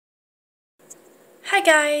Hi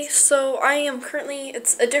guys, so I am currently,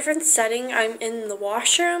 it's a different setting, I'm in the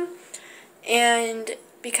washroom, and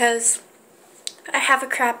because I have a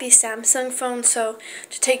crappy Samsung phone, so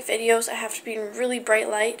to take videos I have to be in really bright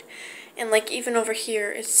light, and like even over here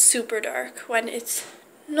it's super dark when it's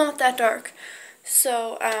not that dark.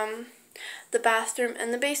 So the bathroom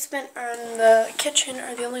and the basement and the kitchen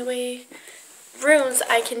are the only rooms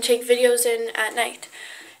I can take videos in at night,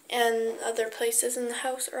 and other places in the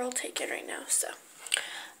house are all taken right now.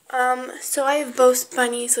 So I have both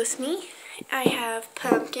bunnies with me. I have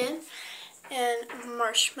Pumpkin and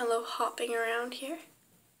Marshmallow hopping around here.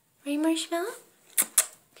 Right, Marshmallow?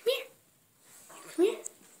 Come here. Come here.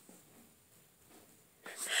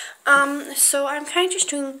 So I'm kind of just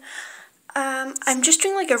doing, I'm just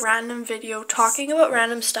doing like a random video talking about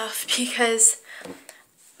random stuff because,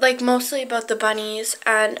 like, mostly about the bunnies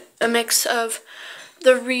and a mix of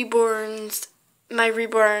the reborns, my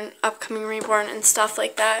reborn, upcoming reborn, and stuff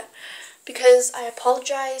like that. Because I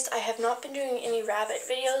apologize, I have not been doing any rabbit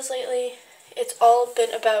videos lately. It's all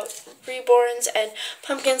been about reborns, and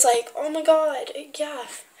Pumpkin's like, oh my god, yeah.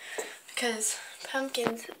 Because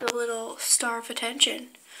Pumpkin's the little star of attention.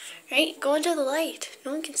 Right? Go into the light.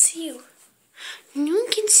 No one can see you. No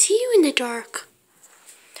one can see you in the dark.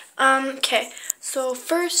 Okay. So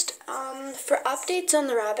first, for updates on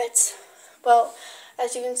the rabbits, well,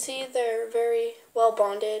 as you can see, they're very well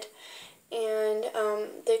bonded, and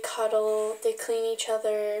they cuddle, they clean each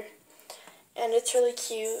other, and it's really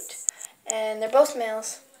cute. And they're both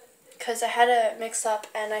males, because I had a mix up,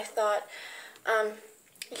 and I thought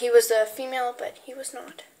he was a female, but he was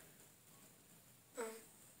not.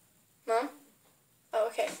 Mom? Oh,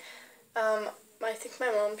 okay. I think my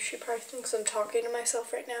mom, she probably thinks I'm talking to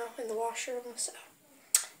myself right now in the washroom, so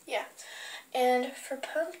yeah. And for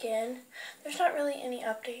Pumpkin, there's not really any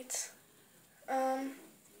updates.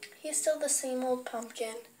 He's still the same old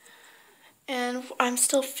Pumpkin, and I'm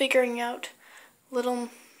still figuring out little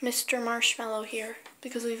Mr. Marshmallow here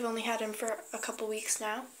because we've only had him for a couple weeks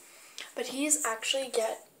now. But he's actually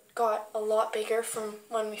got a lot bigger from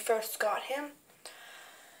when we first got him.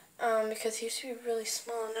 Because he used to be really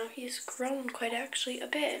small, and now he's grown quite actually a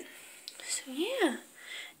bit. So yeah,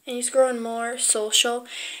 and he's growing more social,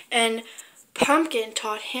 and Pumpkin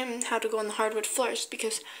taught him how to go on the hardwood floors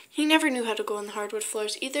because he never knew how to go on the hardwood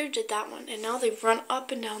floors. Either did that one, and now they run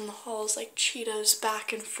up and down the halls like cheetahs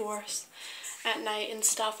back and forth at night and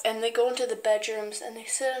stuff, and they go into the bedrooms and they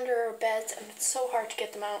sit under our beds, and it's so hard to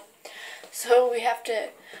get them out. So we have to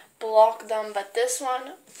block them, but this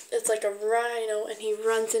one, it's like a rhino, and he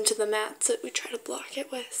runs into the mats that we try to block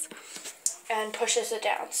it with and pushes it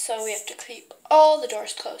down, so we have to keep all the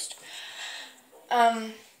doors closed.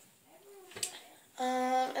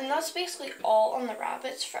 And that's basically all on the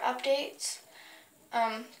rabbits for updates,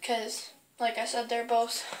 because like I said, they're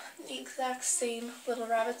both the exact same little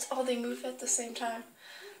rabbits. Oh, they move at the same time.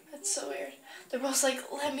 That's so weird. They're both like,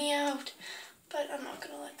 let me out, but I'm not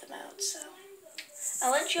gonna let them out, so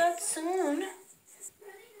I'll let you out soon.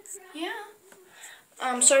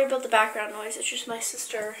 Yeah. Sorry about the background noise. It's just my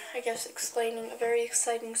sister, I guess, explaining a very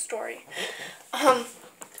exciting story.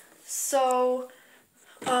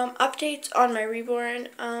 Updates on my reborn.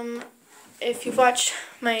 If you've watched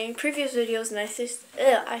my previous videos, and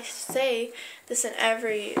I say this in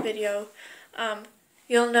every video,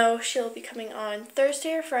 you'll know she'll be coming on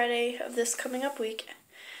Thursday or Friday of this coming up week,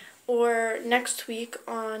 or next week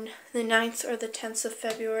on the 9th or the 10th of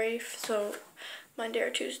February, so Monday or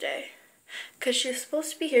Tuesday. Because she's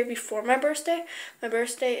supposed to be here before my birthday. My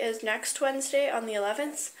birthday is next Wednesday on the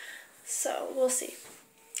 11th, so we'll see.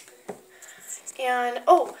 And,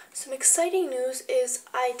 oh, some exciting news is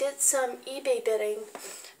I did some eBay bidding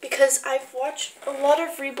because I've watched a lot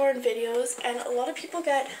of reborn videos, and a lot of people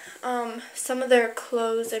get some of their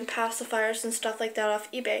clothes and pacifiers and stuff like that off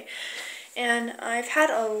eBay. And I've had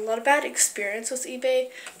a lot of bad experience with eBay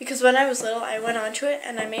because when I was little, I went onto it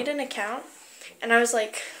and I made an account, and I was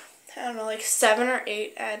like, I don't know, like 7 or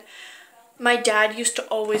 8, and my dad used to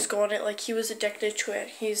always go on it, like he was addicted to it.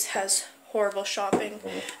 He has horrible shopping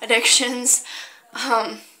addictions. Look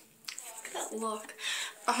at that look.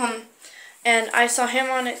 And I saw him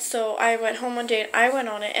on it, so I went home one day and I went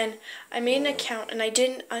on it, and I made an account, and I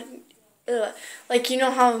didn't, like, you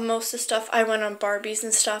know how most of the stuff, I went on Barbies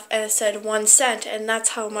and stuff, and it said 1 cent, and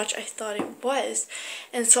that's how much I thought it was.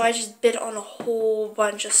 And so I just bid on a whole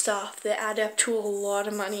bunch of stuff that added up to a lot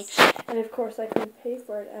of money. And of course I couldn't pay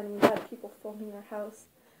for it, and we had people filming our house.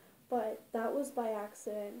 But that was by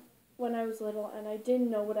accident when I was little, and I didn't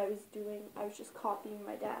know what I was doing. I was just copying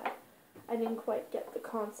my dad. I didn't quite get the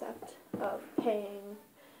concept of paying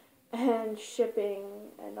and shipping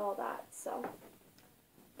and all that, so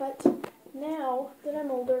But now that I'm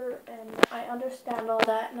older and I understand all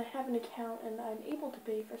that and I have an account and I'm able to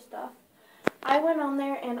pay for stuff, I went on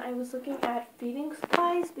there and I was looking at feeding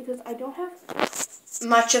supplies because I don't have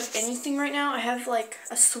much of anything right now. I have like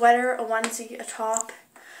a sweater, a onesie, a top,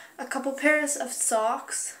 a couple pairs of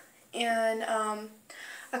socks, and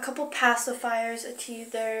a couple pacifiers, a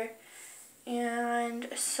teether, and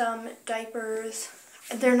some diapers.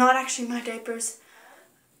 They're not actually my diapers.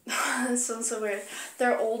 That sounds so weird.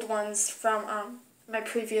 They're old ones from my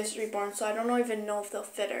previous reborn, so I don't even know if they'll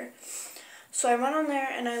fit her. So I went on there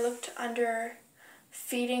and I looked under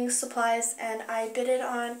feeding supplies and I bidded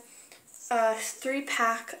on a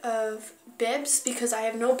 3-pack of bibs because I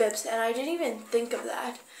have no bibs and I didn't even think of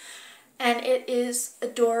that. And it is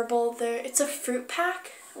adorable. It's a fruit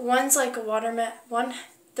pack. One's like a watermelon.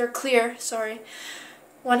 They're clear, sorry.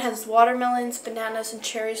 One has watermelons, bananas, and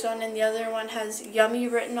cherries on, and the other one has yummy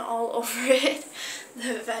written all over it.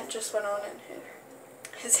 The event just went on and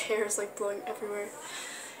his hair is like blowing everywhere.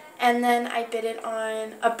 And then I bid it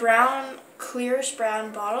on a brown, clearish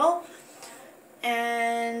brown bottle.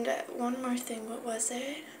 And one more thing, what was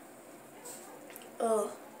it?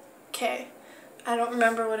 Oh, okay. I don't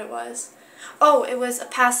remember what it was. Oh, it was a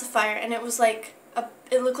pacifier, and it was like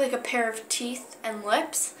it looked like a pair of teeth and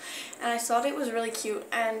lips, and I thought it was really cute.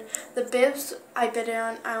 And the bibs I bid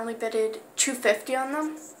on, I only bidded $2.50 on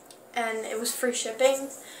them, and it was free shipping.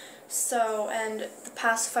 So, and the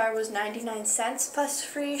pacifier was 99 cents plus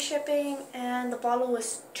free shipping, and the bottle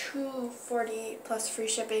was $2.48 plus free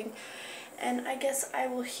shipping. And I guess I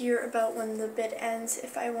will hear about when the bid ends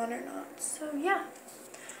if I won or not. So yeah.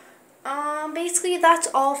 Basically that's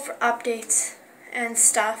all for updates and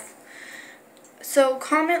stuff. So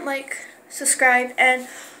comment, like, subscribe, and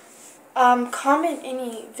comment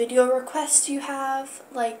any video requests you have,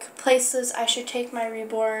 like places I should take my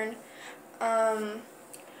reborn.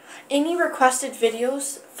 Any requested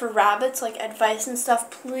videos for rabbits, like advice and stuff,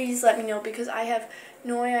 please let me know because I have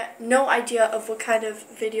no idea of what kind of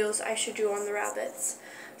videos I should do on the rabbits.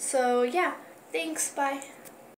 So yeah, thanks, bye.